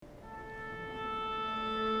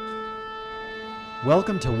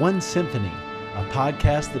Welcome to One Symphony, a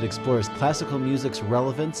podcast that explores classical music's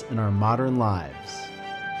relevance in our modern lives.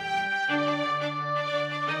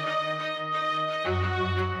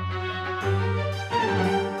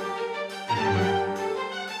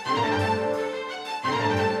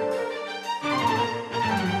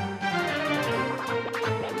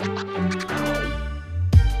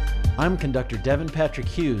 I'm conductor Devin Patrick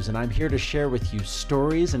Hughes, and I'm here to share with you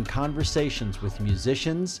stories and conversations with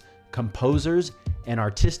musicians, composers, and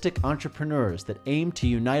artistic entrepreneurs that aim to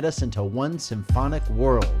unite us into one symphonic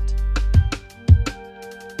world.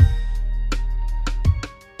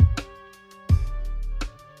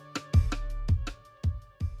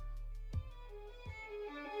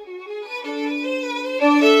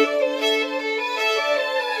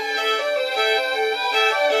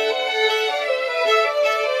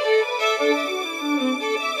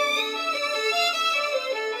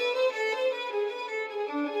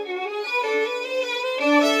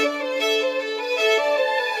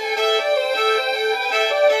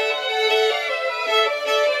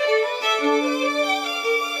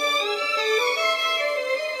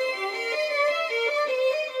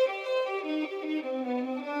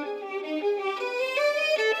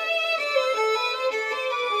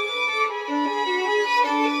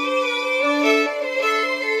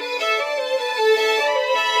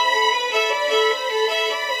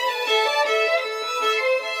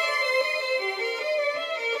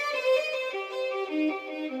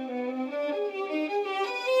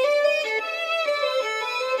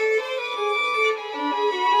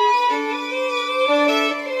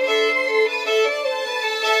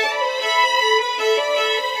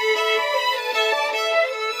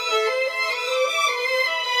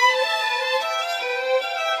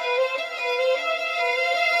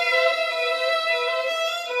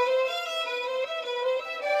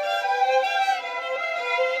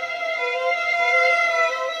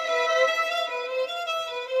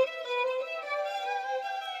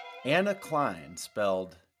 Anna Klein,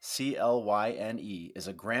 spelled Clyne, is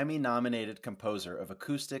a Grammy-nominated composer of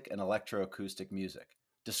acoustic and electroacoustic music.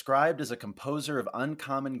 Described as a composer of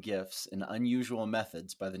uncommon gifts and unusual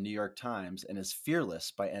methods by the New York Times and as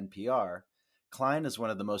fearless by NPR, Klein is one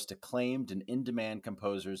of the most acclaimed and in-demand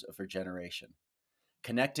composers of her generation,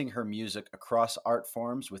 connecting her music across art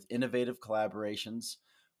forms with innovative collaborations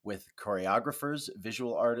with choreographers,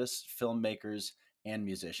 visual artists, filmmakers, and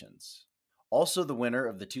musicians. Also the winner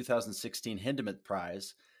of the 2016 Hindemith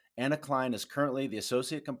Prize, Anna Klein is currently the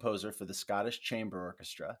Associate Composer for the Scottish Chamber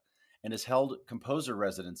Orchestra and has held composer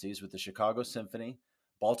residencies with the Chicago Symphony,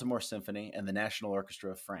 Baltimore Symphony, and the National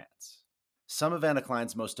Orchestra of France. Some of Anna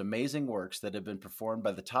Klein's most amazing works that have been performed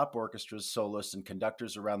by the top orchestras, soloists, and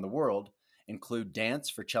conductors around the world include Dance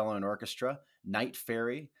for Cello and Orchestra, Night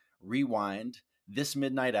Fairy, Rewind, This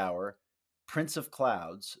Midnight Hour, Prince of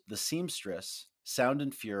Clouds, The Seamstress, Sound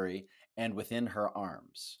and Fury, and Within Her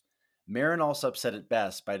Arms. Marin Alsop said it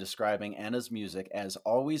best by describing Anna's music as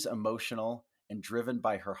always emotional and driven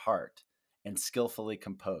by her heart and skillfully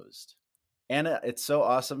composed. Anna, it's so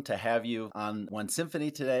awesome to have you on One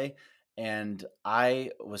Symphony today. And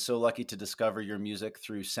I was so lucky to discover your music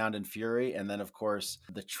through Sound and Fury, and then, of course,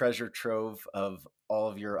 the treasure trove of all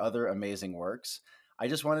of your other amazing works. I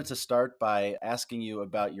just wanted to start by asking you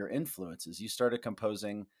about your influences. You started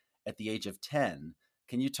composing at the age of 10.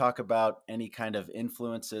 Can you talk about any kind of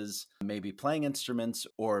influences, maybe playing instruments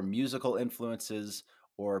or musical influences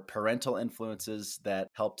or parental influences that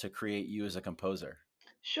helped to create you as a composer?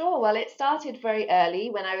 Sure. Well, it started very early.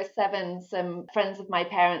 When I was 7, some friends of my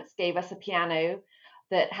parents gave us a piano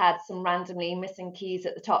that had some randomly missing keys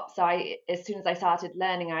at the top. So as soon as I started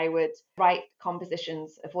learning, I would write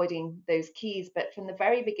compositions avoiding those keys. But from the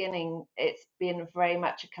very beginning, it's been very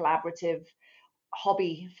much a collaborative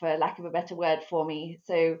hobby, for lack of a better word, for me.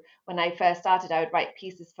 So when I first started, I would write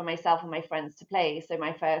pieces for myself and my friends to play. So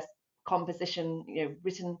my first composition,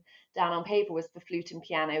 written down on paper was for flute and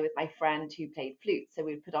piano with my friend who played flute. So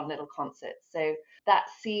we would put on little concerts. So that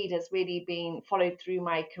seed has really been followed through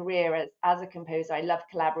my career as a composer. I love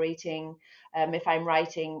collaborating. If I'm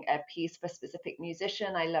writing a piece for a specific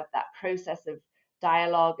musician, I love that process of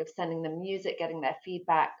dialogue, of sending them music, getting their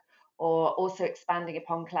feedback, or also expanding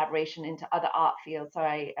upon collaboration into other art fields. So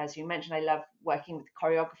as you mentioned, I love working with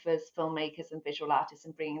choreographers, filmmakers, and visual artists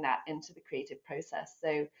and bringing that into the creative process.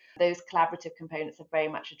 So those collaborative components are very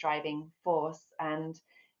much a driving force. And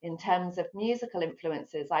in terms of musical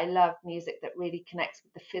influences, I love music that really connects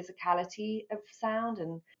with the physicality of sound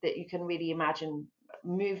and that you can really imagine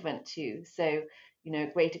movement to. So,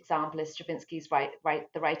 a great example is Stravinsky's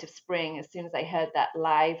The Rite of Spring. As soon as I heard that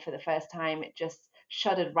live for the first time, it just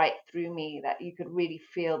shuddered right through me, that you could really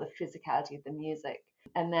feel the physicality of the music.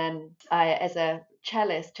 And then I, as a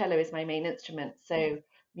cellist, cello is my main instrument, so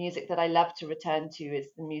music that I love to return to is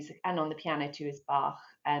the music, and on the piano too, is Bach.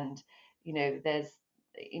 And there's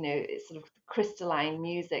it's sort of crystalline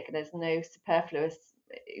music. There's no superfluous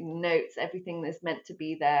notes. Everything is meant to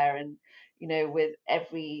be there, and with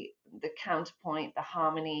the counterpoint, the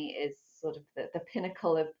harmony is sort of the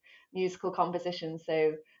pinnacle of musical composition.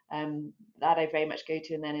 So that I very much go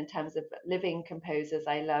to. And then in terms of living composers,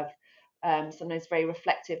 I love sometimes very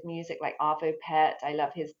reflective music like Arvo Pärt. I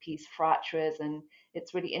love his piece Fratres, and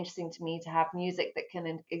it's really interesting to me to have music that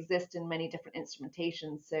can exist in many different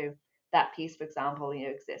instrumentations. So that piece, for example,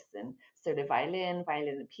 exists in solo violin,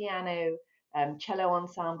 violin and piano, cello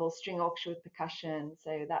ensemble, string orchestra with percussion.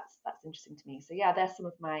 So that's interesting to me. So yeah, there's some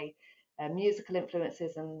of my musical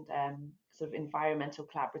influences and sort of environmental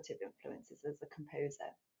collaborative influences as a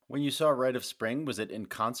composer. When you saw Rite of Spring, was it in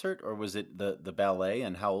concert or was it the ballet?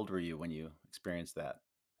 And how old were you when you experienced that?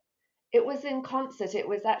 It was in concert. It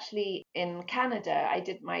was actually in Canada. I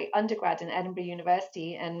did my undergrad in Edinburgh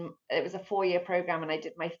University, and it was a 4-year program. And I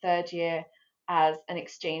did my third year as an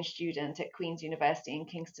exchange student at Queen's University in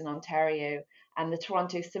Kingston, Ontario. And the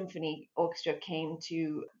Toronto Symphony Orchestra came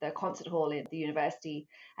to the concert hall at the university.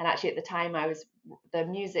 And actually, at the time, I was the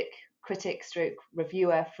music critic stroke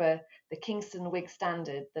reviewer for the Kingston Whig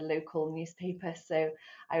Standard, the local newspaper. So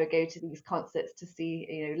I would go to these concerts to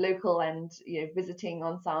see, local and visiting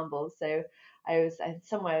ensembles. So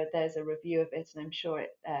somewhere there's a review of it, and I'm sure it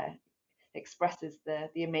expresses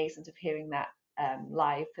the amazement of hearing that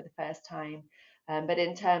live for the first time. But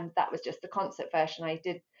in terms, that was just the concert version. I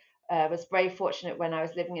did was very fortunate when I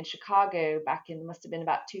was living in Chicago back in, must have been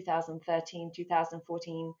about 2013,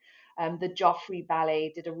 2014. The Joffrey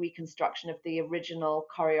Ballet did a reconstruction of the original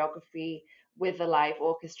choreography with the live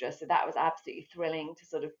orchestra. So that was absolutely thrilling to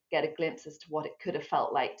sort of get a glimpse as to what it could have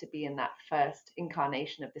felt like to be in that first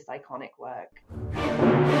incarnation of this iconic work.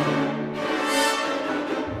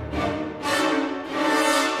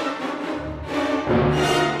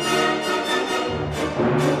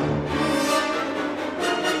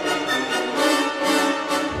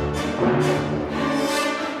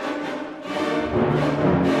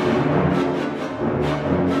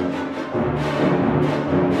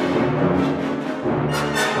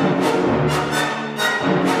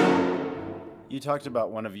 You talked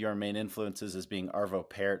about one of your main influences as being Arvo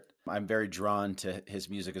Pärt. I'm very drawn to his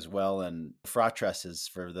music as well, and Fratresses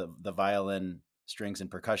for the violin, strings, and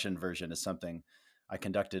percussion version is something I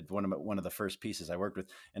conducted one of the first pieces I worked with,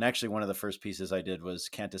 and actually one of the first pieces I did was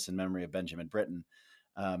Cantus in Memory of Benjamin Britten.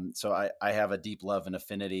 So I have a deep love and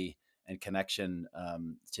affinity and connection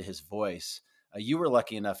to his voice. You were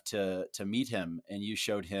lucky enough to meet him, and you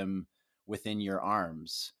showed him Within Your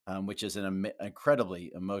Arms, which is an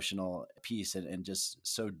incredibly emotional piece and just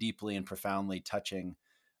so deeply and profoundly touching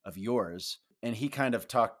of yours. And he kind of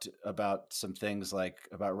talked about some things like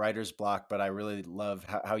about writer's block, but I really love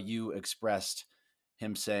how you expressed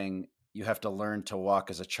him saying you have to learn to walk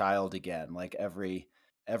as a child again. Like every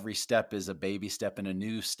step is a baby step and a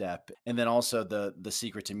new step. And then also the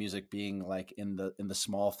secret to music being like in the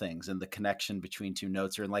small things and the connection between two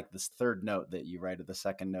notes, or in like this third note that you write, or the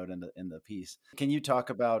second note in the piece. Can you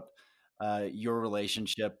talk about your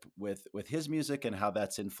relationship with his music and how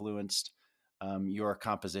that's influenced your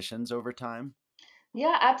compositions over time?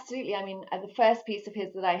 Yeah, absolutely. I mean, the first piece of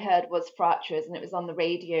his that I heard was Fratres, and it was on the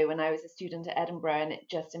radio when I was a student at Edinburgh, and it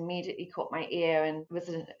just immediately caught my ear and was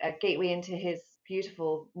a gateway into his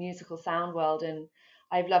beautiful musical sound world. And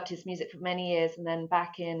I've loved his music for many years. And then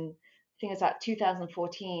back in, I think it was about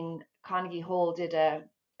 2014, Carnegie Hall did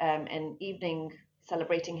an evening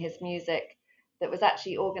celebrating his music that was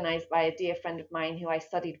actually organized by a dear friend of mine who I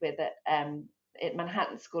studied with at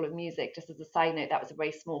Manhattan School of Music. Just as a side note, that was a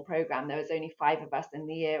very small program. There was only 5 of us in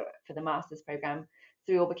the year for the master's program,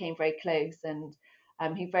 so we all became very close. And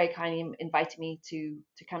he very kindly invited me to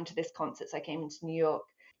come to this concert. So I came into New York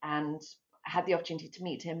and had the opportunity to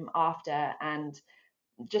meet him after, and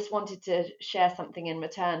just wanted to share something in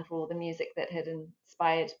return for all the music that had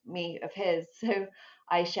inspired me of his. So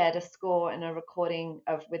I shared a score and a recording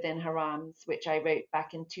of Within Her Arms, which I wrote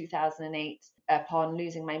back in 2008 upon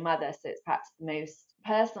losing my mother. So it's perhaps the most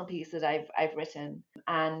personal piece that I've written.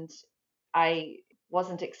 And I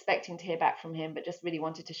wasn't expecting to hear back from him, but just really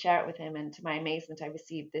wanted to share it with him. And to my amazement, I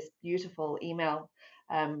received this beautiful email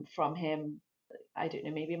from him. I don't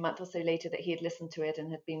know, maybe a month or so later, that he had listened to it and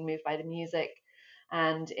had been moved by the music.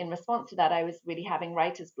 And in response to that, I was really having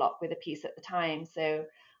writer's block with a piece at the time. So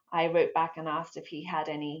I wrote back and asked if he had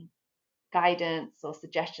any guidance or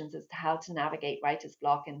suggestions as to how to navigate writer's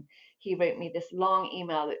block. And he wrote me this long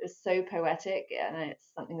email that was so poetic, and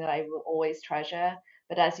it's something that I will always treasure.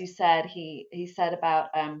 But as you said, he said about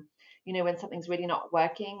when something's really not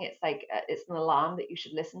working, it's like it's an alarm that you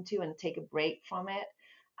should listen to and take a break from it.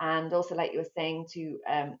 And also, like you were saying to,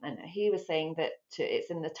 and he was saying that it's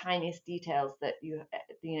in the tiniest details that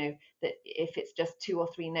that if it's just 2 or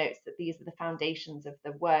 3 notes, that these are the foundations of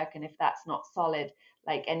the work, and if that's not solid,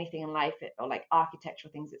 like anything in life, or like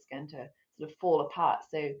architectural things, it's going to sort of fall apart.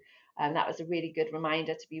 So that was a really good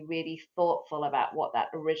reminder to be really thoughtful about what that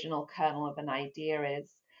original kernel of an idea is.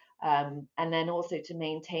 And then also to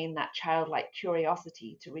maintain that childlike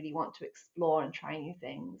curiosity to really want to explore and try new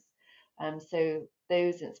things. So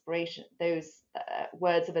those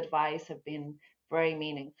words of advice have been very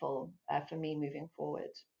meaningful for me moving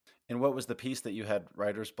forward. And what was the piece that you had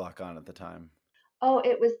writer's block on at the time? Oh,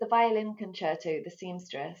 it was the violin concerto, The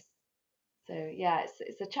Seamstress. So yeah,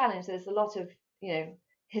 it's a challenge. There's a lot of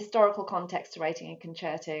historical context to writing a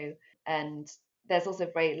concerto, and there's also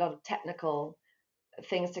a lot of technical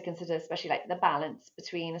things to consider, especially like the balance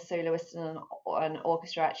between a soloist and an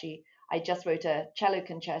orchestra. Actually, I just wrote a cello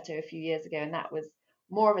concerto a few years ago, and that was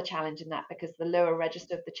more of a challenge in that, because the lower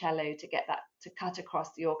register of the cello, to get that to cut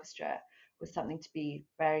across the orchestra, was something to be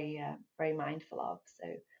very mindful of. So,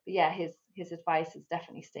 but yeah, his advice has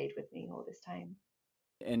definitely stayed with me all this time.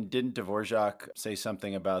 And didn't Dvorak say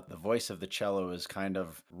something about the voice of the cello is kind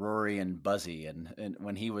of roary and buzzy? And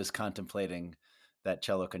when he was contemplating that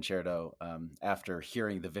cello concerto after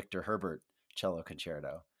hearing the Victor Herbert cello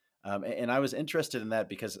concerto. And I was interested in that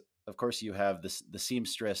because, of course, you have the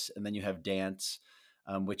seamstress, and then you have dance,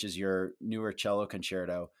 which is your newer cello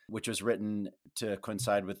concerto, which was written to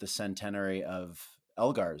coincide with the centenary of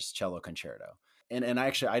Elgar's cello concerto. And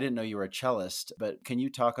actually, I didn't know you were a cellist, but can you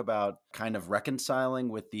talk about kind of reconciling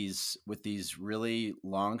with these really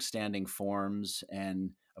long-standing forms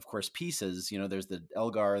and, of course, pieces? You know, there's the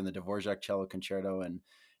Elgar and the Dvorak cello concerto, and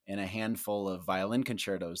a handful of violin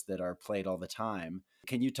concertos that are played all the time.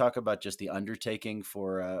 Can you talk about just the undertaking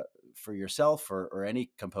for yourself or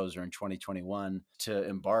any composer in 2021 to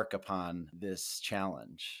embark upon this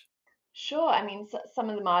challenge? Sure. I mean, some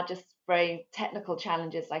of them are just very technical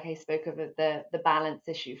challenges, like I spoke of the balance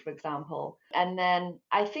issue, for example. And then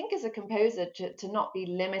I think as a composer to not be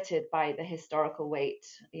limited by the historical weight,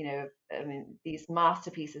 I mean, these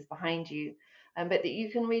masterpieces behind you, but that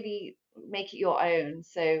you can really make it your own.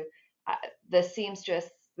 So uh, the seamstress,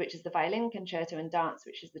 which is the violin concerto, and dance,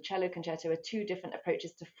 which is the cello concerto, are two different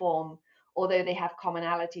approaches to form, although they have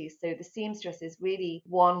commonalities. So the seamstress is really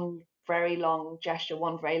one very long gesture,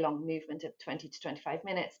 one very long movement of 20 to 25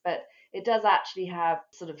 minutes, but it does actually have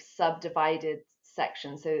sort of subdivided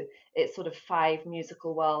sections. So it's sort of five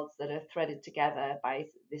musical worlds that are threaded together by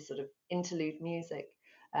this sort of interlude music.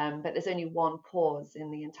 But there's only one pause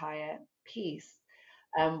in the entire piece.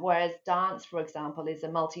 Whereas dance, for example, is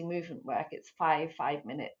a multi-movement work. It's 5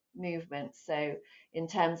 5-minute movements. So in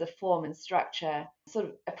terms of form and structure, sort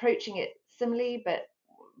of approaching it similarly, but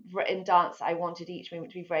in dance, I wanted each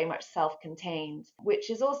movement to be very much self-contained, which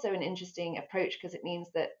is also an interesting approach, because it means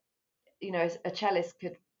that, a cellist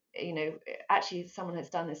could, actually someone has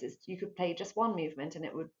done this, is you could play just one movement and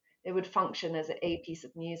it would function as a piece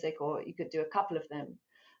of music, or you could do a couple of them.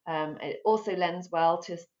 It also lends well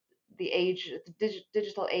to the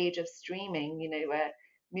digital age of streaming, where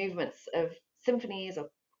movements of symphonies or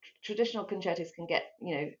traditional concertos can get,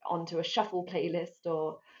 onto a shuffle playlist,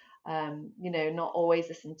 or not always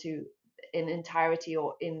listened to in entirety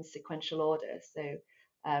or in sequential order. So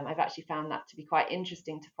I've actually found that to be quite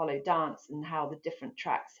interesting, to follow dance and how the different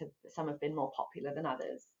tracks some have been more popular than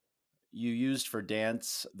others. You used for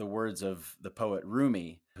dance the words of the poet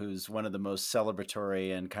Rumi, who's one of the most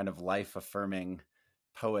celebratory and kind of life affirming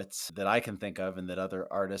poets that I can think of and that other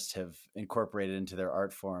artists have incorporated into their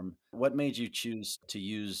art form. What made you choose to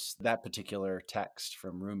use that particular text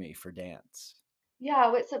from Rumi for dance? Yeah,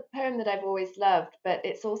 well, it's a poem that I've always loved, but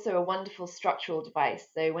it's also a wonderful structural device.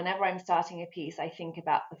 So whenever I'm starting a piece, I think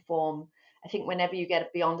about the form. I think whenever you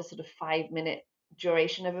get beyond a sort of 5 minute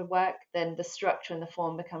duration of a work, then the structure and the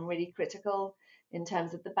form become really critical in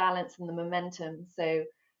terms of the balance and the momentum. So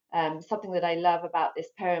something that I love about this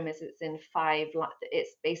poem is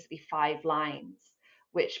it's basically 5 lines,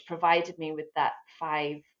 which provided me with that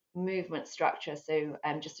 5 movement structure. So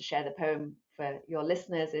just to share the poem for your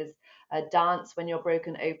listeners is: dance when you're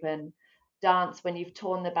broken open, dance when you've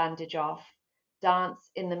torn the bandage off,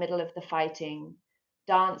 dance in the middle of the fighting,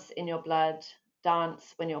 dance in your blood,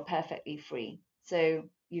 dance when you're perfectly free. So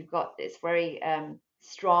you've got it's very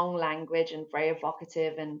strong language and very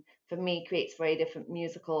evocative, and for me creates very different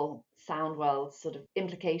musical sound world sort of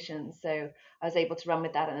implications. So I was able to run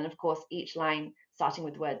with that, and then of course each line starting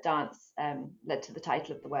with the word dance led to the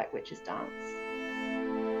title of the work, which is Dance.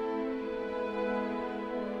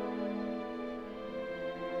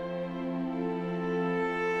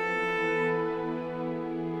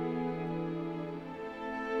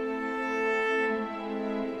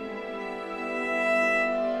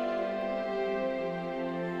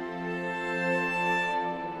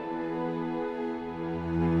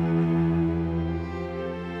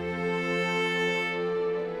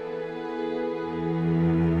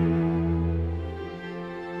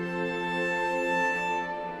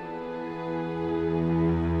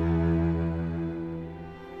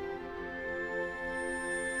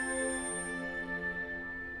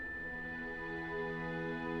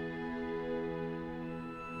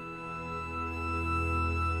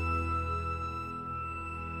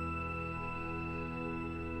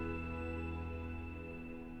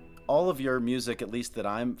 All of your music, at least that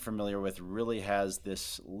I'm familiar with, really has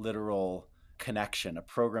this literal connection, a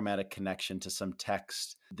programmatic connection to some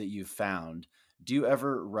text that you've found. Do you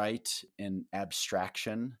ever write in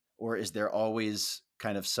abstraction, or is there always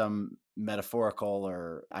kind of some metaphorical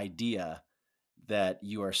or idea that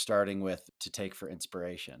you are starting with to take for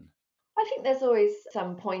inspiration? I think there's always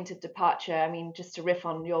some point of departure. I mean, just to riff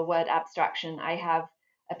on your word abstraction, I have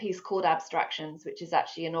a piece called Abstractions, which is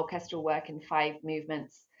actually an orchestral work in 5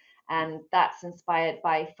 movements. And that's inspired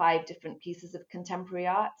by 5 different pieces of contemporary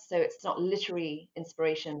art. So it's not literary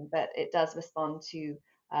inspiration, but it does respond to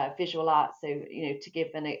visual art. So, to give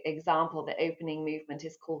an example, the opening movement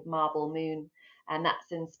is called Marble Moon, and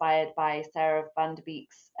that's inspired by Sarah van der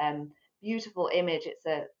Beek's beautiful image.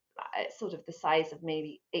 It's sort of the size of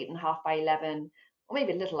maybe 8.5 by 11, or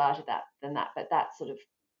maybe a little larger than that, but that sort of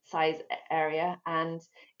size area. And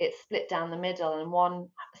it's split down the middle, and one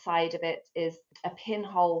side of it is a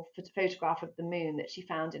pinhole photograph of the moon that she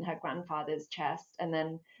found in her grandfather's chest, and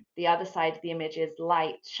then the other side of the image is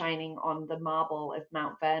light shining on the marble of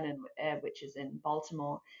Mount Vernon, which is in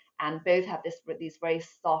Baltimore. And both have these very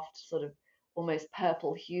soft sort of almost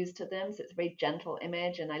purple hues to them, so it's a very gentle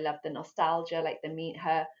image. And I love the nostalgia, like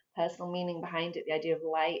her personal meaning behind it, the idea of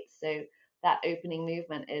light. So that opening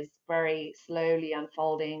movement is very slowly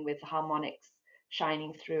unfolding with the harmonics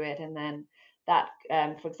shining through it. And then that,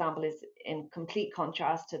 for example, is in complete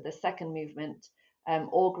contrast to the second movement,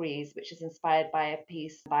 Auguries, which is inspired by a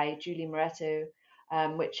piece by Julie Moretto,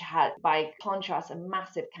 which had, by contrast, a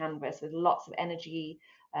massive canvas with lots of energy,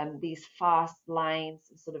 these fast lines,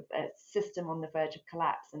 sort of a system on the verge of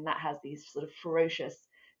collapse. And that has these sort of ferocious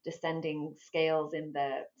descending scales in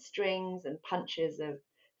the strings and punches of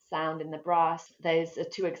sound in the brass. Those are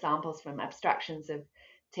 2 examples from Abstractions of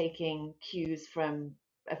taking cues from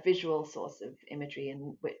a visual source of imagery,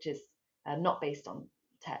 and which is not based on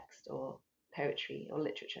text or poetry or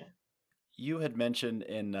literature. You had mentioned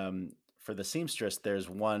in for the seamstress, there's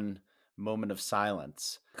one moment of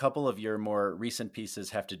silence. A couple of your more recent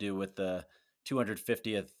pieces have to do with the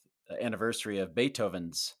 250th anniversary of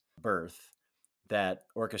Beethoven's birth, that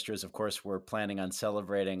orchestras, of course, were planning on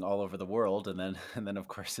celebrating all over the world, and then of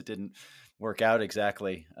course it didn't work out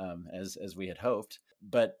exactly as we had hoped.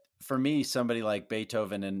 But for me, somebody like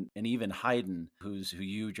Beethoven and even Haydn, who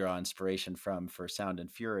you draw inspiration from for Sound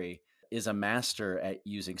and Fury, is a master at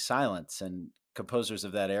using silence. And composers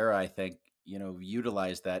of that era, I think,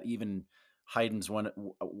 utilize that. Even Haydn's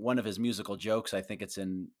one of his musical jokes, I think it's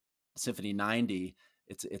in Symphony 90.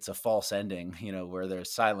 It's a false ending, where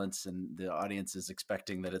there's silence and the audience is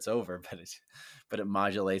expecting that it's over, but it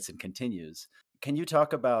modulates and continues. Can you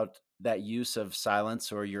talk about that use of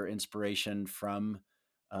silence, or your inspiration from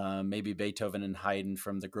maybe Beethoven and Haydn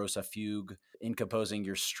from the Grosse Fuge in composing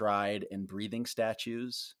your stride and breathing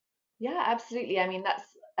statues? Yeah, absolutely. I mean,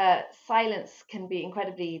 that's silence can be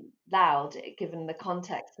incredibly loud given the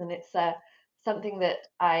context, and it's something that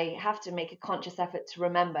I have to make a conscious effort to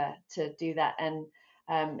remember to do that. And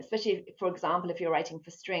especially, for example, if you're writing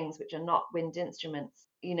for strings, which are not wind instruments,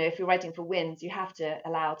 if you're writing for winds, you have to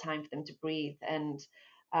allow time for them to breathe. And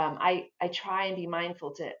I try and be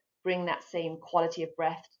mindful to bring that same quality of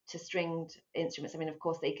breath to stringed instruments. I mean, of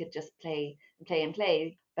course, they could just play and play and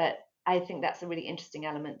play, but I think that's a really interesting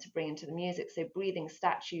element to bring into the music. So breathing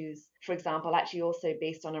statues, for example, actually also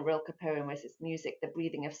based on a Rilke poem, where it's music, the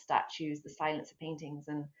breathing of statues, the silence of paintings,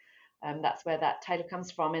 and that's where that title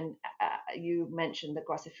comes from. And you mentioned the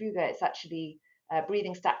Grosse Fuge. It's actually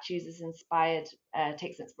Breathing Statues is inspired,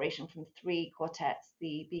 takes inspiration from 3 quartets: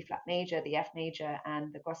 the B flat major, the F major,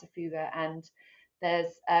 and the Grosse Fuge. And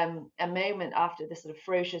there's a moment after the sort of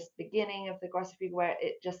ferocious beginning of the Grosse Fuge where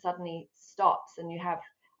it just suddenly stops, and you have,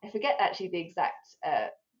 I forget actually the exact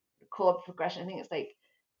chord progression. I think it's like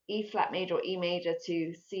E flat major or E major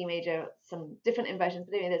to C major, some different inversions.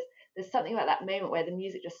 But anyway, there's something about that moment where the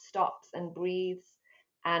music just stops and breathes.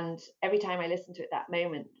 And every time I listen to it, that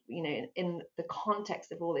moment, in the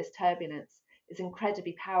context of all this turbulence, is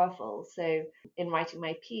incredibly powerful. So in writing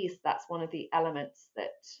my piece, that's one of the elements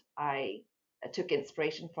that I took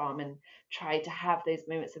inspiration from and tried to have those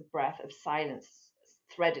moments of breath, of silence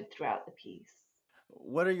threaded throughout the piece.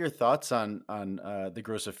 What are your thoughts on the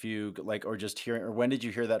Grosse Fuge, like, or just hearing, or when did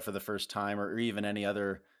you hear that for the first time, or even any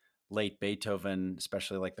other late Beethoven,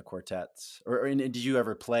 especially like the quartets, or and did you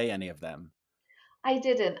ever play any of them? I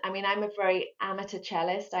didn't. I mean, I'm a very amateur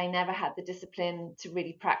cellist. I never had the discipline to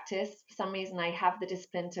really practice. For some reason, I have the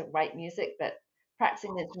discipline to write music, but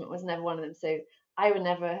practicing the instrument was never one of them. So I would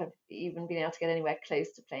never have even been able to get anywhere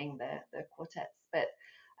close to playing the quartets. But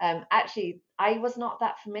actually, I was not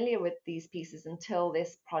that familiar with these pieces until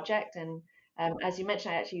this project. And as you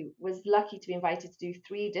mentioned, I actually was lucky to be invited to do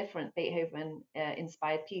 3 different Beethoven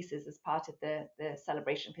inspired pieces as part of the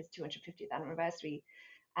celebration of his 250th anniversary.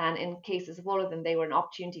 And in cases of all of them, they were an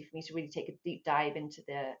opportunity for me to really take a deep dive into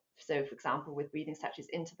so for example, with Breathing Statues,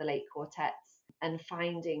 into the late quartets and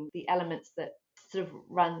finding the elements that sort of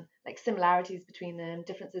run like similarities between them,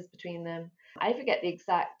 differences between them. I forget the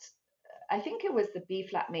exact, I think it was the B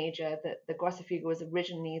flat major that the Grosse Fuge was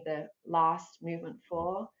originally the last movement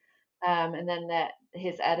for. And then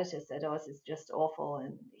his editor said, "Oh, this is just awful,"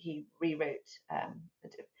 and he rewrote.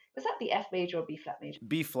 Was that the F major or B flat major?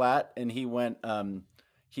 B flat, and he went.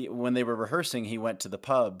 He when they were rehearsing, he went to the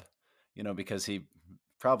pub, because he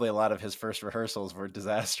probably a lot of his first rehearsals were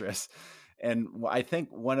disastrous. And I think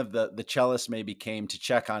one of the cellists maybe came to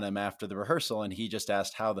check on him after the rehearsal, and he just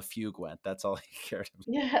asked how the fugue went. That's all he cared about.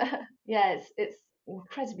 Yeah, yeah, it's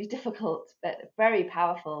incredibly difficult, but very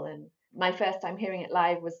powerful. And my first time hearing it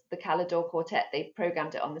live was the Calidore Quartet. They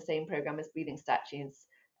programmed it on the same program as Breathing Statues,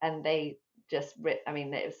 and they just I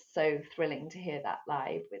mean, it was so thrilling to hear that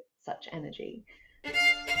live with such energy.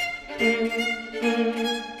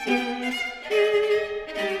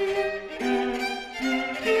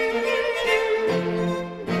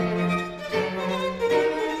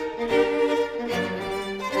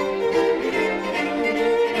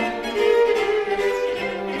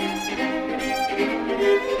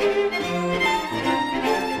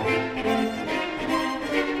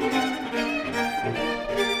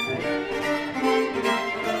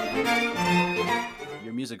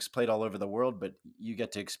 Music's played all over the world, but you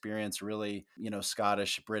get to experience really,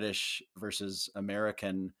 Scottish, British versus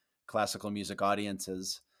American classical music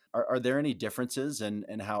audiences. Are there any differences in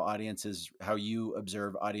how you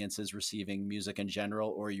observe audiences receiving music in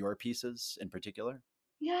general, or your pieces in particular?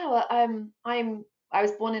 Yeah, well, I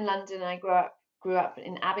was born in London. I grew up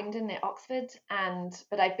in Abingdon near Oxford,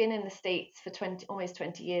 but I've been in the States for almost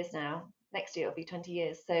 20 years now. Next year it'll be 20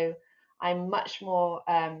 years. So I'm much more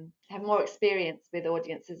have more experience with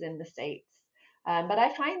audiences in the States. But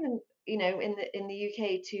I find them, in the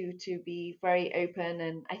UK to be very open,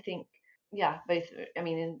 and I think, yeah, both. I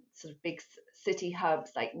mean, in sort of big city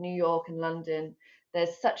hubs like New York and London,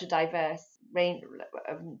 there's such a diverse range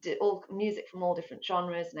of all music from all different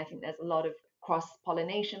genres, and I think there's a lot of cross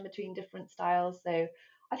pollination between different styles. So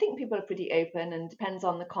I think people are pretty open, and depends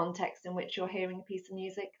on the context in which you're hearing a piece of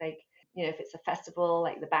music. Like, if it's a festival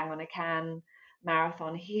like the Bang on a Can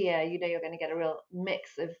marathon here, you're going to get a real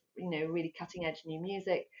mix of, really cutting edge new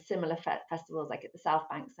music. Similar festivals like at the South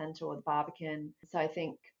Bank Centre or the Barbican. So I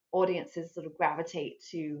think audiences sort of gravitate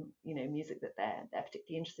to, music that they're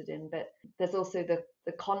particularly interested in. But there's also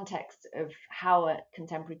the context of how a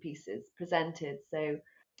contemporary piece is presented. So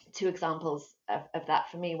 2 examples of that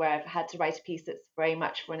for me, where I've had to write a piece that's very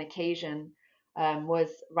much for an occasion, was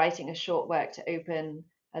writing a short work to open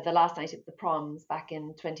the last night of the Proms back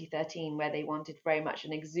in 2013, where they wanted very much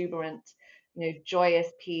an exuberant, joyous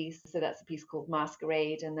piece. So that's a piece called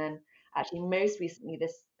Masquerade. And then actually most recently,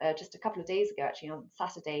 this just a couple of days ago, actually on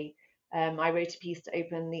Saturday, I wrote a piece to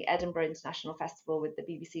open the Edinburgh International Festival with the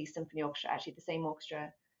BBC Symphony Orchestra, actually the same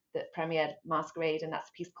orchestra that premiered Masquerade, and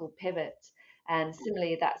that's a piece called Pivot. And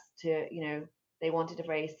similarly, that's they wanted a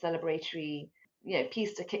very celebratory,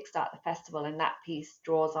 piece to kickstart the festival, and that piece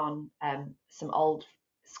draws on some old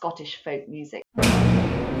Scottish folk music.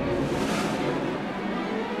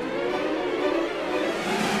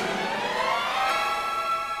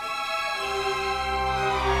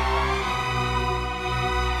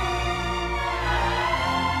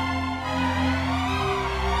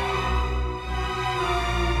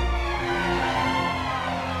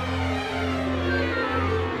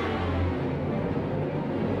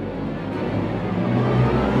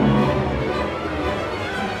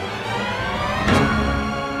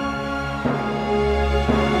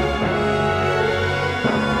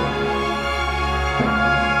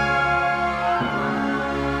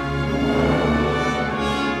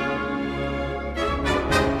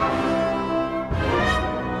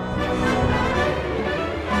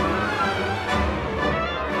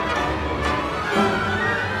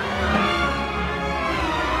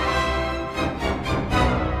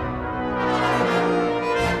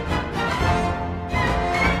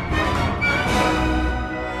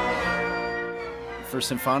 for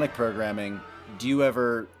symphonic programming, do you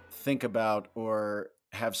ever think about or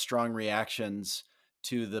have strong reactions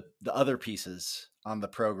to the other pieces on the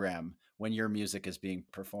program when your music is being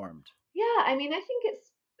performed? Yeah, I mean, I think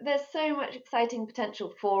there's so much exciting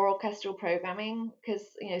potential for orchestral programming because,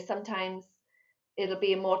 sometimes it'll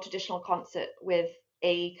be a more traditional concert with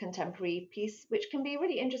a contemporary piece, which can be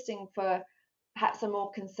really interesting for perhaps a more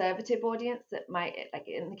conservative audience that might, like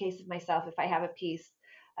in the case of myself, if I have a piece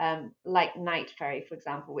like Night Fairy, for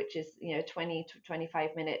example, which is, 20 to 25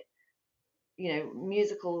 minute,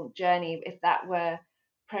 musical journey, if that were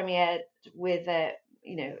premiered with a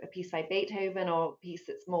piece by Beethoven or a piece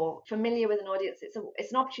that's more familiar with an audience, it's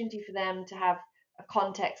an opportunity for them to have a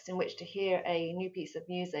context in which to hear a new piece of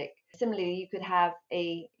music. Similarly, you could have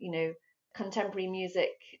a contemporary music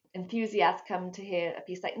enthusiast come to hear a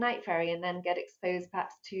piece like Night Fairy and then get exposed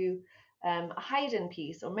perhaps to a Haydn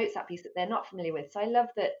piece or Mozart piece that they're not familiar with. So I love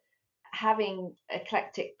that having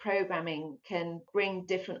eclectic programming can bring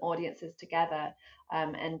different audiences together,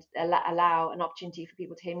 and allow an opportunity for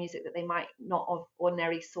people to hear music that they might not have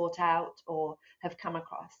ordinarily sought out or have come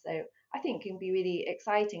across. So I think it can be really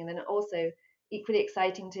exciting. And then also equally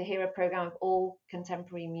exciting to hear a program of all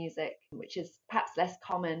contemporary music, which is perhaps less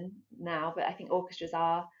common now, but I think orchestras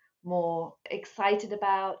are more excited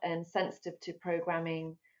about and sensitive to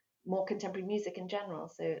programming more contemporary music in general.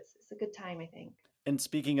 So it's a good time, I think. And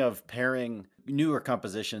speaking of pairing newer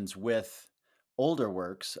compositions with older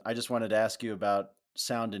works, I just wanted to ask you about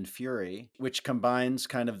Sound and Fury, which combines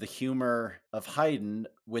kind of the humor of Haydn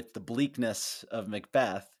with the bleakness of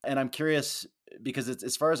Macbeth. And I'm curious because it's,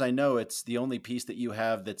 as far as I know, it's the only piece that you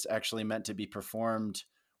have that's actually meant to be performed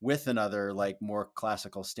with another, like more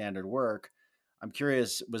classical standard work. I'm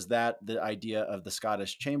curious, was that the idea of the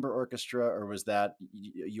Scottish Chamber Orchestra, or was that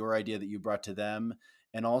your idea that you brought to them?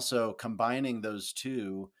 And also combining those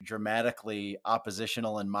two dramatically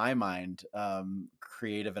oppositional, in my mind,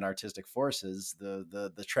 creative and artistic forces,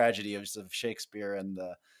 the tragedy of Shakespeare and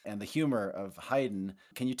the humor of Haydn.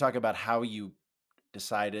 Can you talk about how you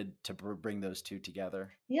decided to bring those two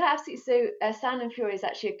together? Yeah, absolutely. So, Sound and Fury is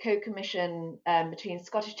actually a co-commission between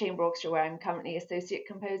Scottish Chamber Orchestra, where I'm currently associate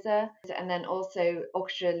composer, and then also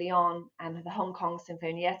Orchestra Lyon and the Hong Kong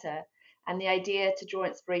Sinfonietta. And the idea to draw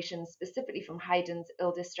inspiration specifically from Haydn's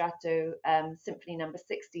Il Distrato Symphony Number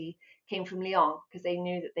 60 came from Lyon because they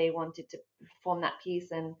knew that they wanted to perform that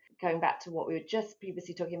piece. And going back to what we were just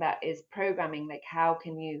previously talking about is programming, like how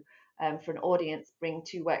can you for an audience, bring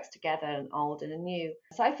two works together, an old and a new.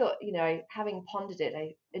 So I thought, having pondered it,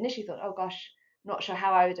 I initially thought, oh gosh, not sure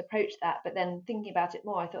how I would approach that. But then thinking about it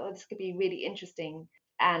more, I thought, oh, this could be really interesting.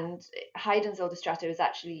 And Haydn's Il Distrato is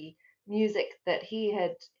actually music that he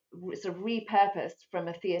had sort of repurposed from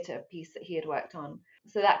a theatre piece that he had worked on.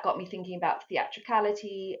 So that got me thinking about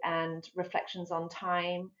theatricality and reflections on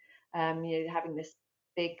time, having this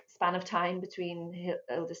big span of time between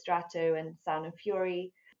Il Distrato and Sound and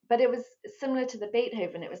Fury. But it was similar to the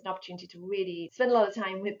Beethoven. It was an opportunity to really spend a lot of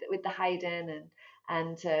time with the Haydn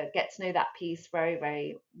and to get to know that piece very,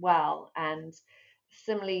 very well. And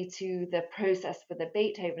similarly to the process for the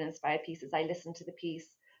Beethoven inspired pieces, I listened to the piece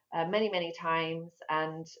many, many times,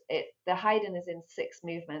 and the Haydn is in 6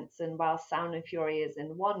 movements, and while Sound and Fury is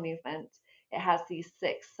in 1 movement, it has these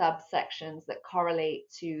 6 subsections that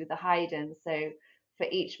correlate to the Haydn. So for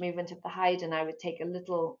each movement of the Haydn, I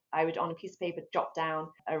would on a piece of paper jot down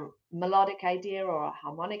a melodic idea or a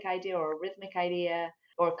harmonic idea or a rhythmic idea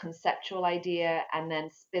or a conceptual idea, and then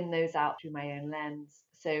spin those out through my own lens.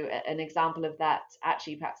 So an example of that,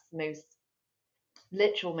 actually perhaps the most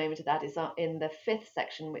literal moment of that is in the 5th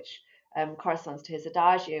section, which corresponds to his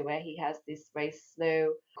adagio, where he has this very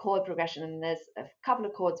slow chord progression, and there's a couple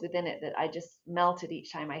of chords within it that I just melted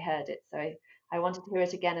each time I heard it. So I wanted to hear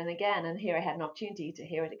it again and again, and here I had an opportunity to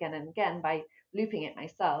hear it again and again by looping it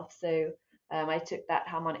myself. So I took that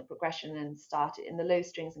harmonic progression and started in the low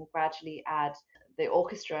strings and gradually add the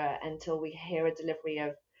orchestra until we hear a delivery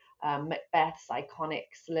of Macbeth's iconic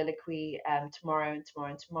soliloquy, tomorrow and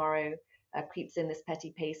tomorrow and tomorrow, creeps in this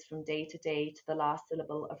petty pace from day to day to the last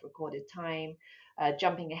syllable of recorded time.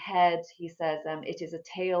 Jumping ahead, he says, it is a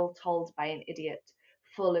tale told by an idiot,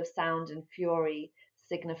 full of sound and fury,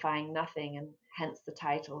 signifying nothing, and hence the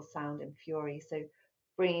title, Sound and Fury. So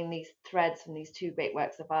bringing these threads from these two great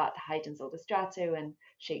works of art, Haydn's Il Distrato and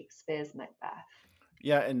Shakespeare's Macbeth.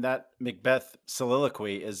 Yeah, and that Macbeth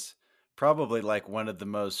soliloquy is probably like one of the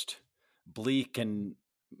most bleak and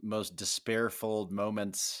most despair-filled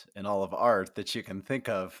moments in all of art that you can think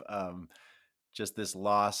of. Just this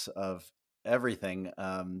loss of everything.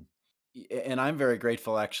 And I'm very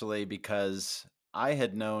grateful actually because I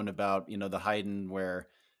had known about, the Haydn where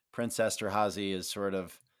Prince Esterhazy is sort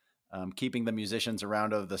of keeping the musicians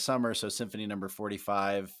around over the summer. So Symphony Number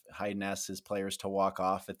 45, Haydn asks his players to walk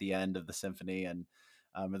off at the end of the symphony, and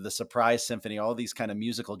the surprise symphony, all these kind of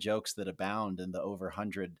musical jokes that abound in the over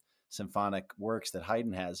 100 symphonic works that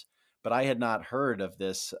Haydn has. But I had not heard of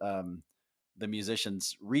this, the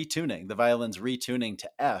musicians retuning, the violins retuning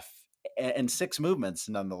to F, and six movements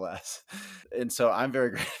nonetheless. And so I'm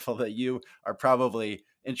very grateful that you are probably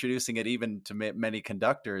introducing it even to many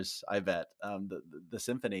conductors, I bet, the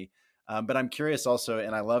symphony. But I'm curious also,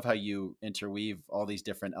 and I love how you interweave all these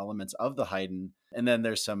different elements of the Haydn. And then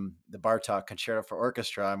there's the Bartok Concerto for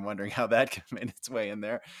Orchestra. I'm wondering how that made its way in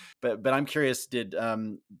there. But I'm curious, did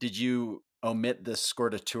you omit the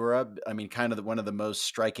scordatura? I mean, kind of one of the most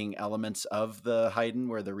striking elements of the Haydn,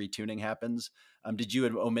 where the retuning happens. Did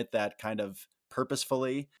you omit that kind of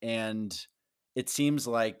purposefully? And it seems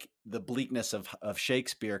like the bleakness of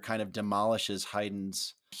Shakespeare kind of demolishes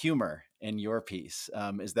Haydn's humor in your piece.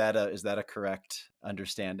 Is that a correct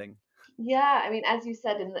understanding? Yeah, I mean, as you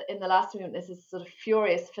said in the last movement, there's this sort of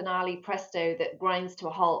furious finale presto that grinds to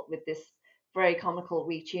a halt with this very comical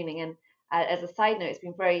retuning. And as a side note, it's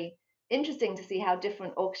been very interesting to see how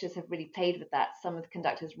different orchestras have really played with that. Some of the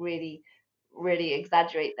conductors really, really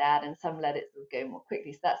exaggerate that, and some let it sort of go more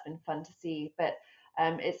quickly. So that's been fun to see. But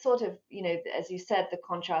it's sort of, as you said, the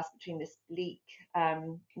contrast between this bleak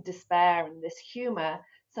despair and this humor.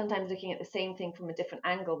 Sometimes looking at the same thing from a different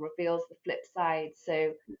angle reveals the flip side.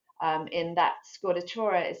 So in that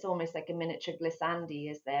scordatura, it's almost like a miniature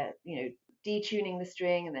glissandi as they're, detuning the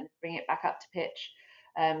string and then bring it back up to pitch.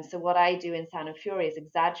 So what I do in Sound and Fury is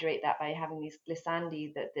exaggerate that by having these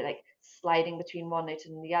glissandi that they're like sliding between one note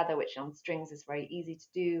and the other, which on strings is very easy to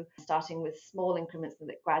do, starting with small increments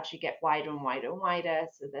that gradually get wider and wider and wider,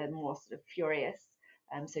 so they're more sort of furious.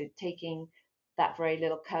 So taking that very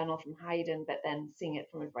little kernel from Haydn, but then seeing it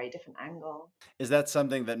from a very different angle. Is that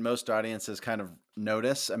something that most audiences kind of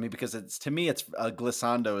notice? I mean, because it's, to me, it's a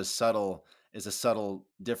glissando is a subtle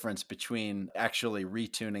difference between actually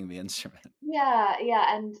retuning the instrument. Yeah,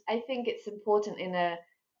 yeah, and I think it's important in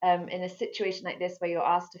a situation like this where you're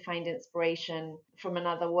asked to find inspiration from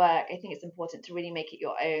another work. I think it's important to really make it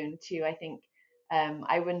your own too. I think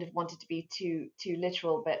I wouldn't have wanted to be too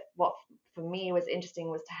literal, but what for me was interesting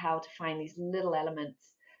was to how to find these little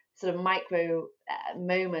elements, sort of micro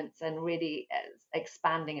moments, and really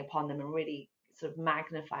expanding upon them and really sort of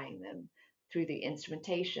magnifying them through the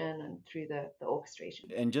instrumentation and through the orchestration.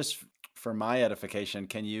 And just for my edification,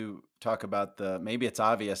 can you talk about maybe it's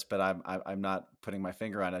obvious, but I'm not putting my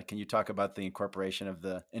finger on it. Can you talk about the incorporation of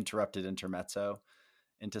the interrupted intermezzo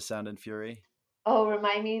into Sound and Fury? Oh,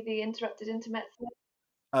 remind me the interrupted intermezzo.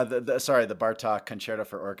 Sorry, the Bartok Concerto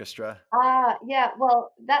for Orchestra. Ah, yeah.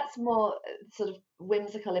 Well, that's more sort of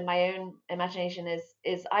whimsical in my own imagination.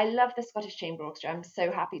 Is I love the Scottish Chamber Orchestra. I'm so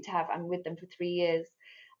happy to have. I'm with them for 3 years,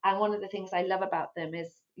 and one of the things I love about them is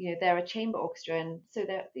they're a chamber orchestra, and so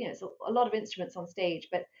they're it's a lot of instruments on stage,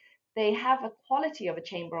 but they have a quality of a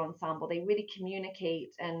chamber ensemble. They really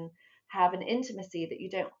communicate and have an intimacy that you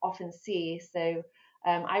don't often see. So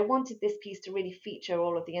I wanted this piece to really feature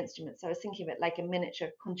all of the instruments. So I was thinking of it like a miniature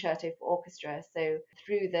concerto for orchestra. So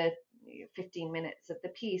through the 15 minutes of the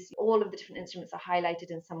piece, all of the different instruments are highlighted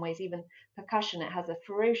in some ways, even percussion. It has a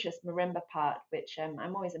ferocious marimba part, which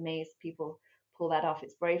I'm always amazed people pull that off.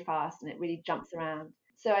 It's very fast and it really jumps around.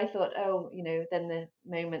 So I thought, oh, then the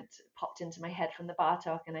moment popped into my head from the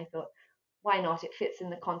Bartok, and I thought, why not? It fits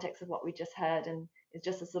in the context of what we just heard, and it's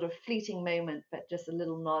just a sort of fleeting moment, but just a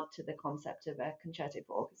little nod to the concept of a concerto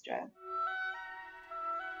for orchestra.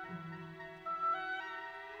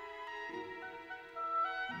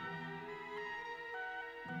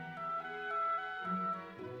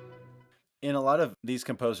 In a lot of these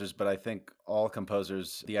composers, but I think all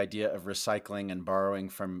composers, the idea of recycling and borrowing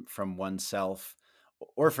from oneself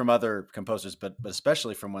or from other composers, but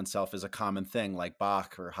especially from oneself, is a common thing. Like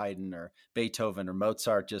Bach or Haydn or Beethoven or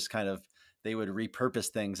Mozart, just kind of they would repurpose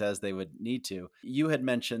things as they would need to. You had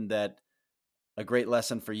mentioned that a great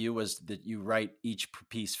lesson for you was that you write each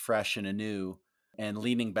piece fresh and anew, and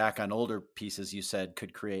leaning back on older pieces, you said,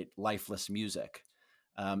 could create lifeless music.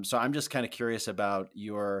 So I'm just kind of curious about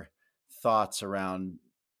your thoughts around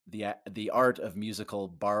the art of musical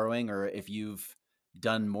borrowing, or if you've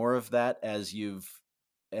done more of that as you've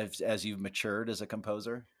matured as a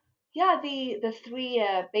composer. Yeah, the three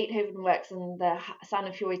Beethoven works and the Sound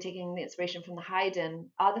of Fury taking the inspiration from the Haydn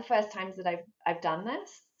are the first times that I've done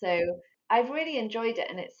this. So I've really enjoyed it,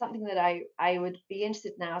 and it's something that I would be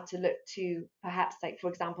interested now to look to, perhaps, like for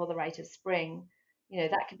example, the Rite of Spring.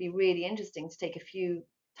 That could be really interesting to take a few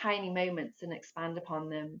tiny moments and expand upon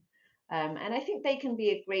them. And I think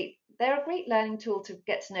they're a great learning tool to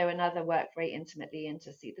get to know another work very intimately and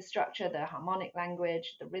to see the structure, the harmonic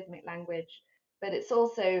language, the rhythmic language. But it's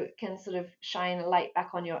also can sort of shine a light back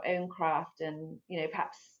on your own craft, and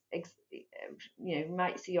perhaps you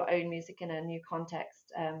might see your own music in a new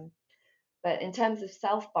context. But in terms of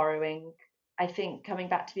self borrowing, I think coming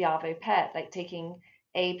back to the Arvo Pärt, like taking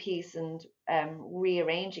a piece and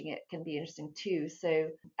rearranging it can be interesting too. So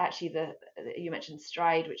actually, you mentioned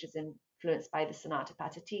Stride, which is influenced by the Sonata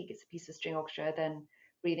Pathétique. It's a piece for string orchestra. Then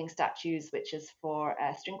Breathing Statues, which is for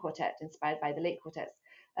a string quartet inspired by the late quartets.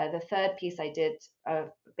 The third piece I did of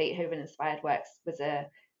Beethoven-inspired works was a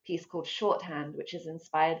piece called Shorthand, which is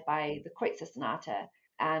inspired by the Kreutzer Sonata.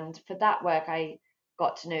 And for that work, I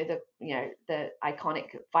got to know the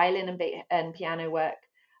iconic violin and piano work,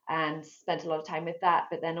 and spent a lot of time with that.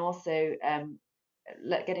 But then also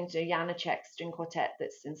getting to know Janacek's string quartet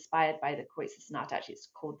that's inspired by the Kreutzer Sonata. Actually, it's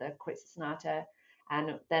called the Kreutzer Sonata.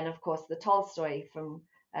 And then, of course, the Tolstoy from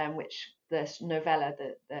which the novella,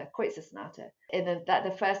 the Kreutzer Sonata. And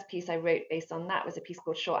the first piece I wrote based on that was a piece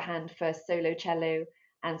called Shorthand for solo cello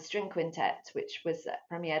and string quintet, which was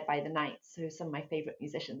premiered by the Knights, who are some of my favorite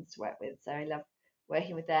musicians to work with. So I love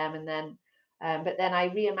working with them. And then, but then I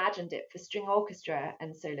reimagined it for string orchestra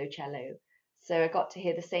and solo cello. So I got to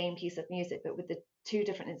hear the same piece of music, but with the two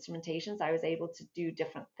different instrumentations, I was able to do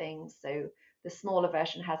different things. So the smaller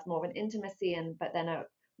version has more of an intimacy, but then a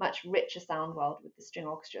much richer sound world with the string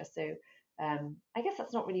orchestra. So I guess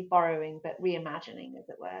that's not really borrowing, but reimagining, as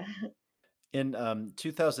it were. In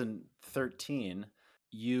 2013,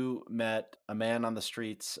 you met a man on the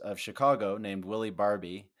streets of Chicago named Willie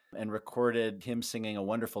Barbie and recorded him singing A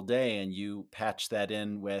Wonderful Day, and you patched that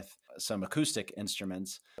in with some acoustic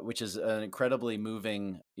instruments, which is an incredibly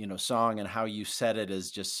moving, song, and how you said it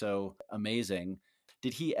is just so amazing.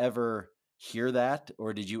 Did he ever hear that,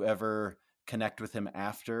 or did you ever connect with him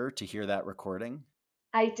after to hear that recording?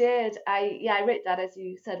 I did. I wrote that, as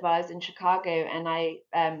you said, while I was in Chicago, and I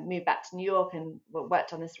moved back to New York and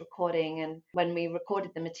worked on this recording. And when we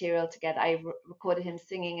recorded the material together, I recorded him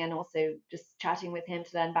singing and also just chatting with him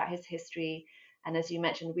to learn about his history. And as you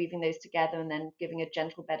mentioned, weaving those together and then giving a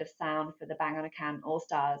gentle bed of sound for the Bang on Account All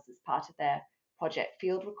Stars as part of their project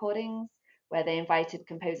Field Recordings, where they invited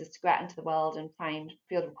composers to go out into the world and find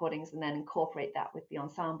field recordings and then incorporate that with the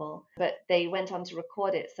ensemble. But they went on to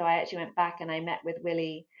record it. So I actually went back and I met with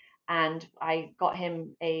Willie, and I got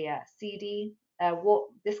him a CD,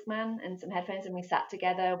 Discman, and some headphones, and we sat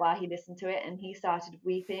together while he listened to it, and he started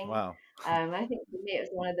weeping. Wow. I think for me it was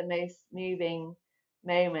one of the most moving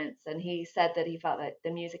moments, and he said that he felt that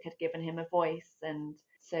the music had given him a voice. And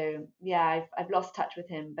so yeah, I've lost touch with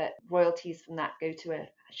him, but royalties from that go to a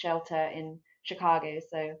shelter in Chicago.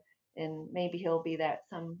 So and maybe he'll be there at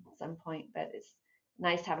some point, but it's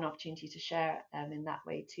nice to have an opportunity to share in that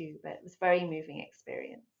way too. But it was a very moving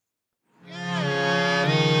experience.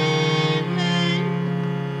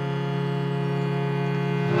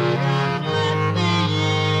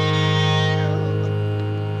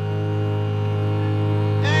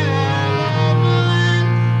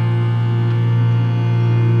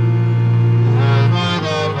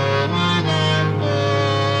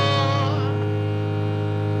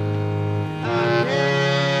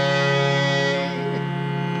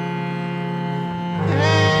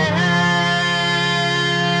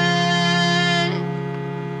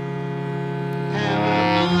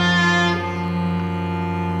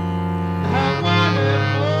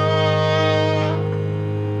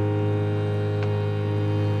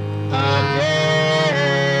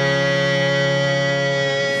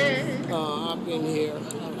 I've been here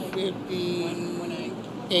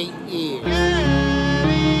 58 years.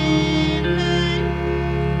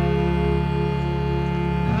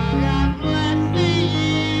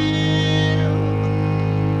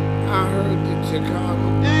 I heard that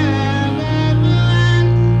Chicago, that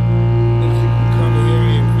you can come here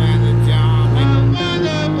and find a job,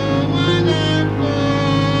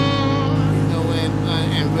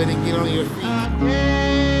 and really get on your feet.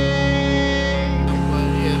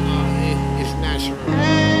 It's natural.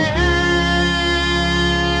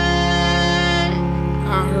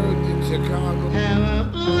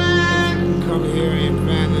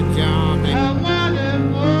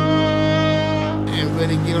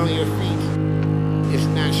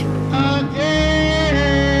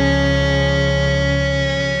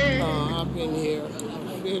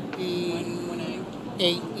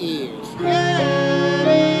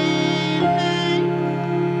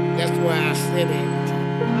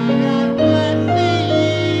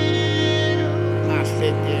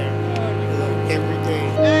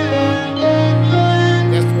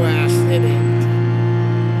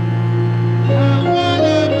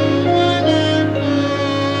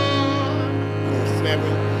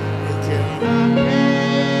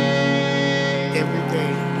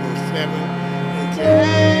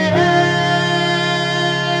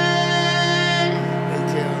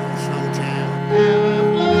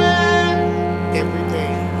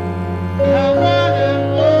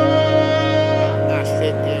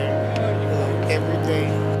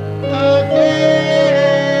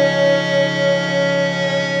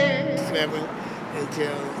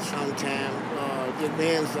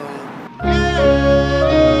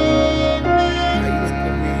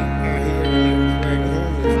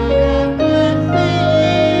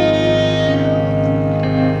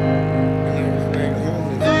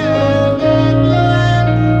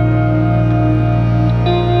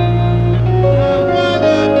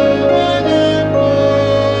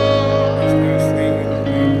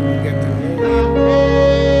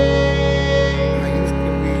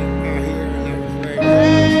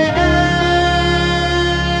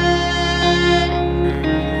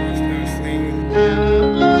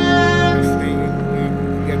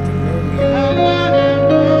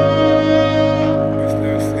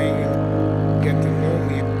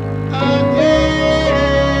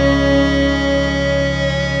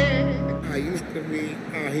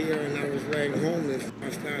 like homeless. I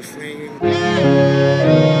start singing. I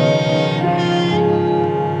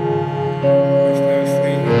start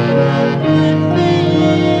singing.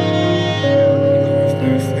 I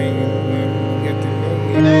start singing. Get to know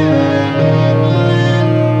me.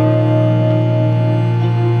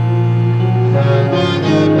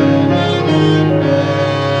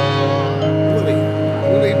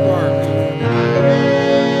 Willie Parks,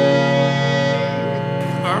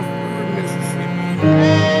 Hartford, Mississippi.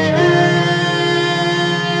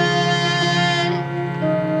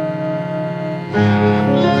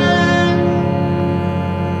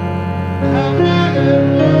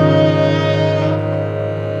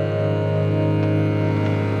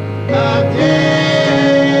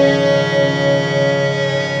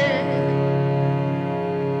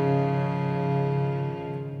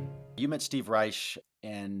 You met Steve Reich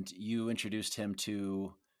and you introduced him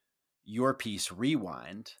to your piece,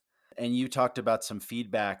 Rewind. And you talked about some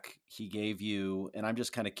feedback he gave you. And I'm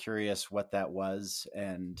just kind of curious what that was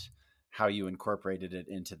and how you incorporated it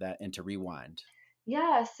into Rewind.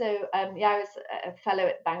 Yeah, so I was a fellow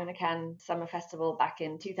at Bangor Summer Festival back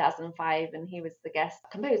in 2005, and he was the guest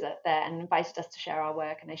composer there and invited us to share our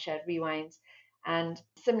work, and I shared Rewind. And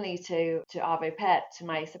similarly to Arvo Pärt, to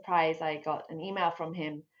my surprise, I got an email from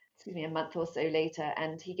him, a month or so later,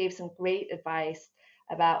 and he gave some great advice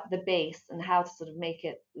about the bass and how to sort of make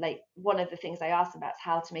it, like, one of the things I asked about is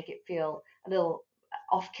how to make it feel a little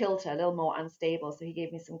off kilter, a little more unstable. So he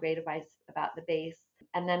gave me some great advice about the bass.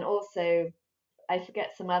 And then also I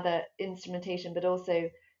forget some other instrumentation, but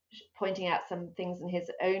also pointing out some things in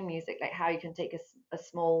his own music, like how you can take a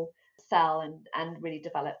small cell and really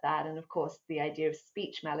develop that. And of course, the idea of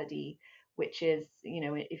speech melody, which is,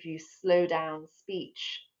 if you slow down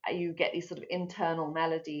speech, you get these sort of internal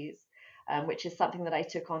melodies, which is something that I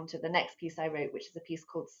took on to the next piece I wrote, which is a piece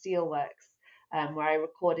called Steelworks, where I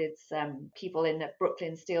recorded some people in a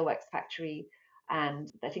Brooklyn steelworks factory,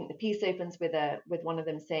 and I think the piece opens with one of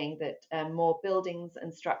them saying that more buildings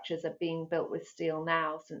and structures are being built with steel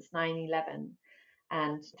now since 9/11.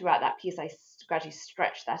 And throughout that piece, I gradually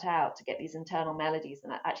stretched that out to get these internal melodies.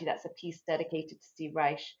 And actually, that's a piece dedicated to Steve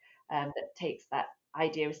Reich that takes that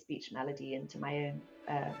idea of speech melody into my own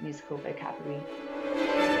musical vocabulary.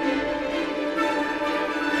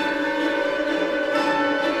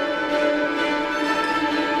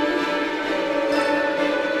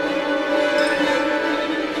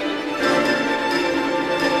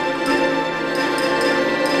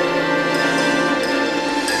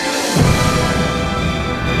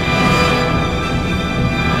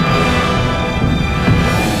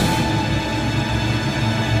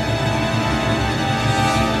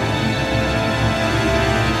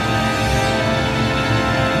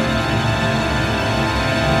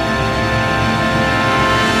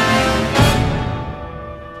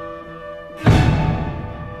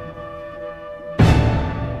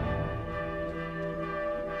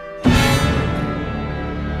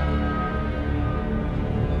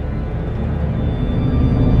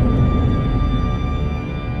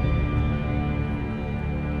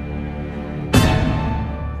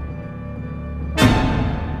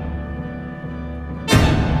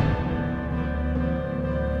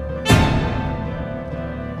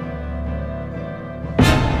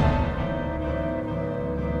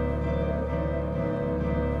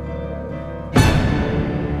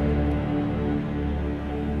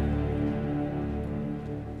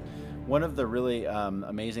 One of the really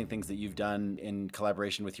amazing things that you've done in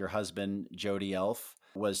collaboration with your husband, Jody Elf,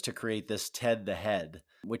 was to create this Ted the Head,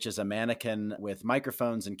 which is a mannequin with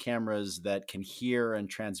microphones and cameras that can hear and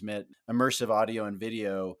transmit immersive audio and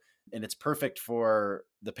video. And it's perfect for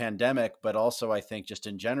the pandemic, but also I think just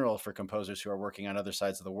in general for composers who are working on other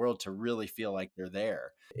sides of the world to really feel like they're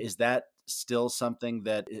there. Is that still something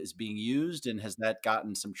that is being used? And has that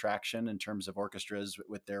gotten some traction in terms of orchestras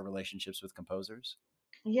with their relationships with composers?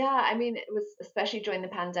 Yeah, I mean, it was, especially during the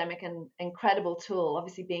pandemic, an incredible tool.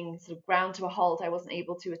 Obviously, being sort of ground to a halt, I wasn't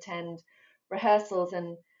able to attend rehearsals.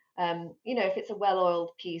 And, if it's a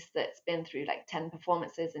well-oiled piece that's been through like 10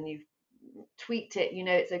 performances and you've tweaked it,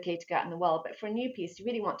 it's okay to go out in the world. But for a new piece, you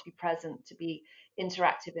really want to be present, to be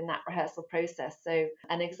interactive in that rehearsal process. So,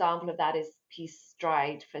 an example of that is piece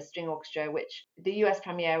Stride for string orchestra, which the US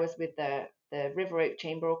premiere was with the River Oak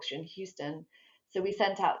Chamber Orchestra in Houston. So we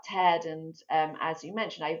sent out Ted, and as you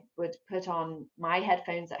mentioned, I would put on my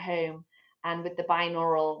headphones at home And with the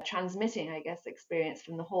binaural transmitting, I guess, experience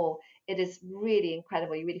from the hall, it is really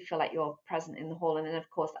incredible. You really feel like you're present in the hall. And then, of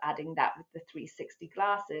course, adding that with the 360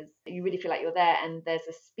 glasses, you really feel like you're there. And there's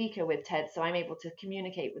a speaker with TED, so I'm able to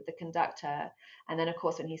communicate with the conductor. And then, of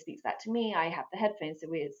course, when he speaks back to me, I have the headphones. So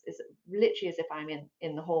it's literally as if I'm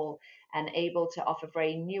in the hall and able to offer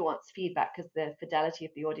very nuanced feedback because the fidelity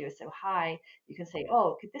of the audio is so high. You can say,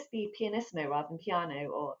 oh, could this be pianissimo rather than piano?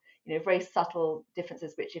 Or very subtle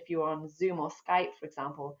differences, which if you're on Zoom or Skype, for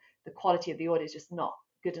example, the quality of the audio is just not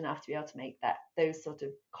good enough to be able to make those sort of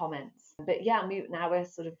comments. But yeah, now we're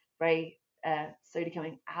sort of very slowly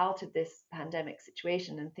coming out of this pandemic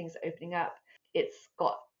situation and things are opening up. It's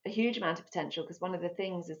got a huge amount of potential because one of the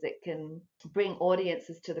things is it can bring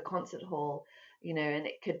audiences to the concert hall, and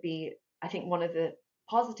it could be, I think one of the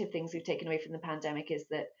positive things we've taken away from the pandemic is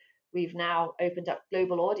that we've now opened up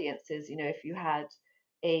global audiences. If you had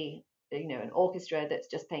an orchestra that's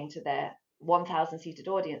just playing to their 1,000 seated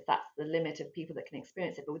audience, that's the limit of people that can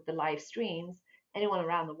experience it. But with the live streams, anyone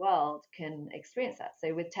around the world can experience that.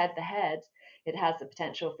 So with TED the Head, it has the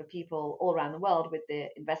potential for people all around the world with the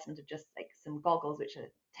investment of just like some goggles, which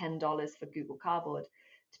are $10 for Google Cardboard,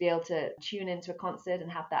 to be able to tune into a concert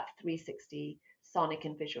and have that 360 sonic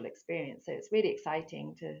and visual experience. So it's really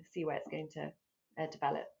exciting to see where it's going to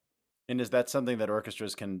develop. And is that something that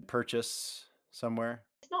orchestras can purchase somewhere?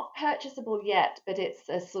 It's not purchasable yet, but it's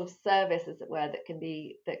a sort of service, as it were, that can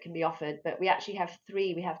be offered. But we actually have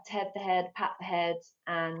three. We have TED the Head, Pat the Head,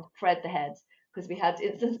 and Fred the Head, because we had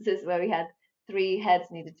instances where we had three heads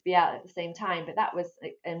needed to be out at the same time. But that was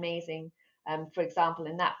amazing. For example,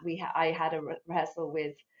 in that I had a rehearsal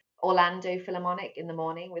with Orlando Philharmonic in the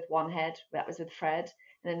morning with one head. That was with Fred,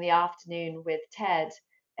 and in the afternoon with Ted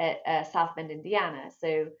at South Bend, Indiana.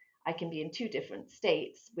 So I can be in two different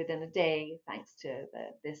states within a day thanks to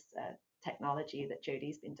this technology that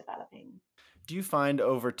Jodie's been developing. Do you find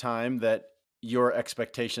over time that your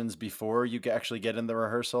expectations before you actually get in the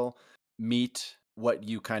rehearsal meet what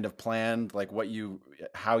you kind of planned, like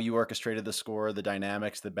how you orchestrated the score, the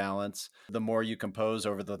dynamics, the balance, the more you compose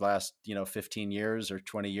over the last, 15 years or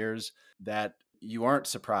 20 years, that you aren't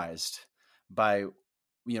surprised by,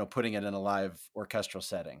 putting it in a live orchestral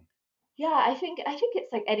setting? Yeah, I think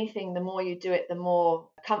it's like anything. The more you do it, the more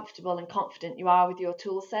comfortable and confident you are with your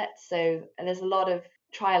tool set. So there's a lot of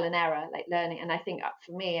trial and error, like learning. And I think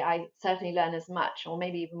for me, I certainly learn as much, or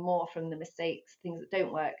maybe even more, from the mistakes, things that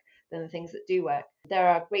don't work, than the things that do work. There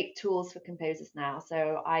are great tools for composers now.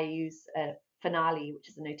 So I use Finale, which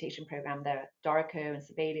is a notation program. There are Dorico and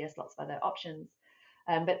Sibelius, lots of other options.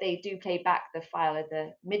 But they do play back the file.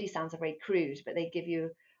 The MIDI sounds are very crude, but they give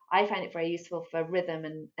you, I find it very useful for rhythm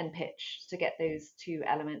and pitch to get those two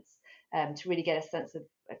elements, to really get a sense of,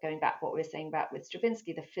 going back what we were saying about with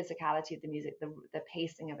Stravinsky, the physicality of the music, the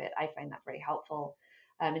pacing of it. I find that very helpful.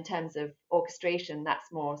 In terms of orchestration,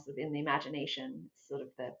 that's more sort of in the imagination, sort of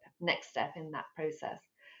the next step in that process.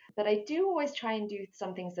 But I do always try and do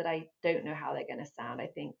some things that I don't know how they're going to sound, I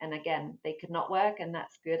think. And again, they could not work, and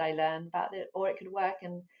that's good. I learn about it, or it could work,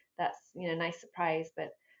 and that's, nice surprise. But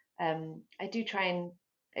I do try and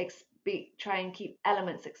try and keep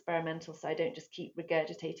elements experimental, so I don't just keep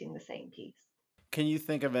regurgitating the same piece. Can you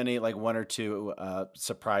think of any, like, one or two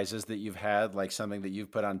surprises that you've had, like something that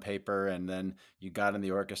you've put on paper and then you got in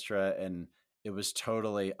the orchestra and it was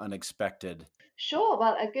totally unexpected? Sure.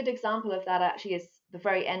 Well, a good example of that actually is the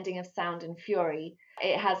very ending of Sound and Fury.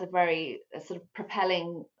 It has a very sort of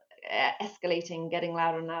propelling, escalating, getting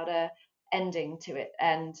louder and louder ending to it.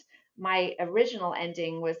 And my original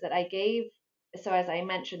ending was that I gave, so as I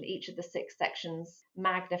mentioned, each of the 6 sections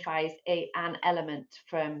magnifies an element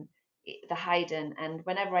from the Haydn. And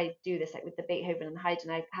whenever I do this, like with the Beethoven and the Haydn,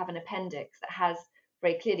 I have an appendix that has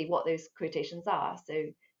very clearly what those quotations are. So,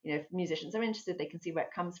 if musicians are interested, they can see where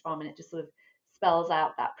it comes from, and it just sort of spells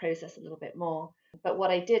out that process a little bit more. But what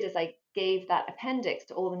I did is I gave that appendix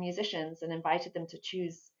to all the musicians and invited them to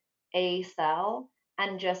choose a cell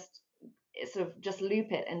and just sort of just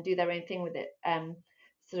loop it and do their own thing with it.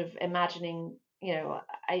 Sort of imagining,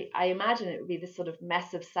 I imagine it would be this sort of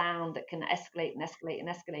mess of sound that can escalate and escalate and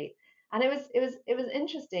escalate. And it was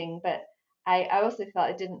interesting, but I also felt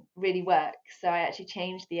it didn't really work. So I actually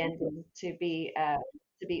changed the ending to be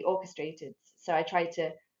orchestrated. So I tried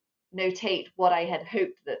to notate what I had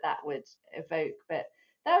hoped that would evoke. But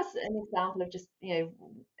that was an example of just,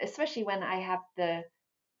 especially when I have the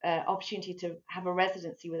opportunity to have a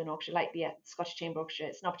residency with an orchestra like the Scottish Chamber Orchestra.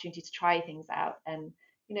 It's an opportunity to try things out and,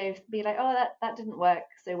 be like, oh, that didn't work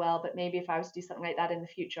so well, but maybe if I was to do something like that in the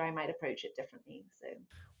future, I might approach it differently. So.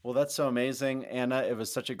 Well, that's so amazing, Anna. It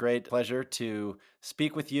was such a great pleasure to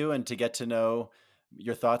speak with you and to get to know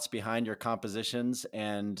your thoughts behind your compositions.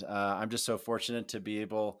 And I'm just so fortunate to be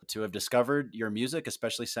able to have discovered your music,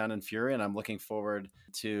 especially Sound and Fury. And I'm looking forward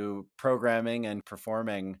to programming and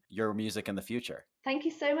performing your music in the future. Thank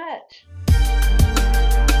you so much.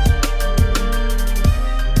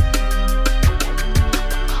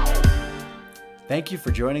 Thank you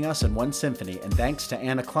for joining us in One Symphony, and thanks to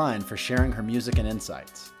Anna Klein for sharing her music and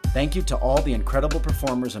insights. Thank you to all the incredible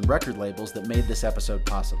performers and record labels that made this episode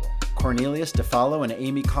possible. Cornelius DeFallo and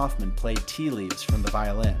Amy Kaufman played Tea Leaves from the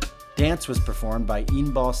violin. Dance was performed by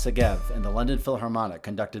Inbal Segev and the London Philharmonic,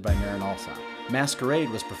 conducted by Marin Alsop. Masquerade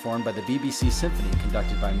was performed by the BBC Symphony,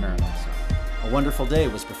 conducted by Marin Alsop. A Wonderful Day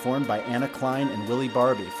was performed by Anna Klein and Willie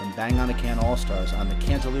Barbie from Bang on a Can All-Stars on the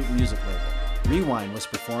Cantaloupe music label. Rewind was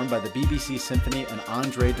performed by the BBC Symphony and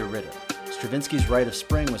Andre de Ritter. Stravinsky's Rite of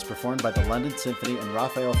Spring was performed by the London Symphony and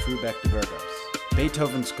Raphael Frubeck de Burgos.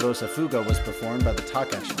 Beethoven's Grosse Fuga was performed by the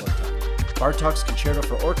Takács Quartet. Bartók's Concerto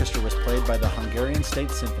for Orchestra was played by the Hungarian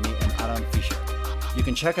State Symphony and Adam Fischer. You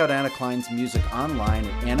can check out Anna Klein's music online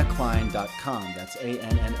at annaklein.com. That's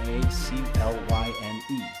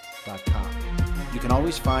ANNACLYNE.com. You can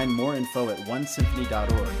always find more info at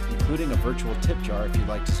onesymphony.org, including a virtual tip jar if you'd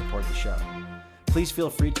like to support the show. Please feel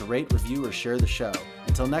free to rate, review, or share the show.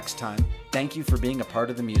 Until next time, thank you for being a part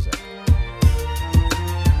of the music.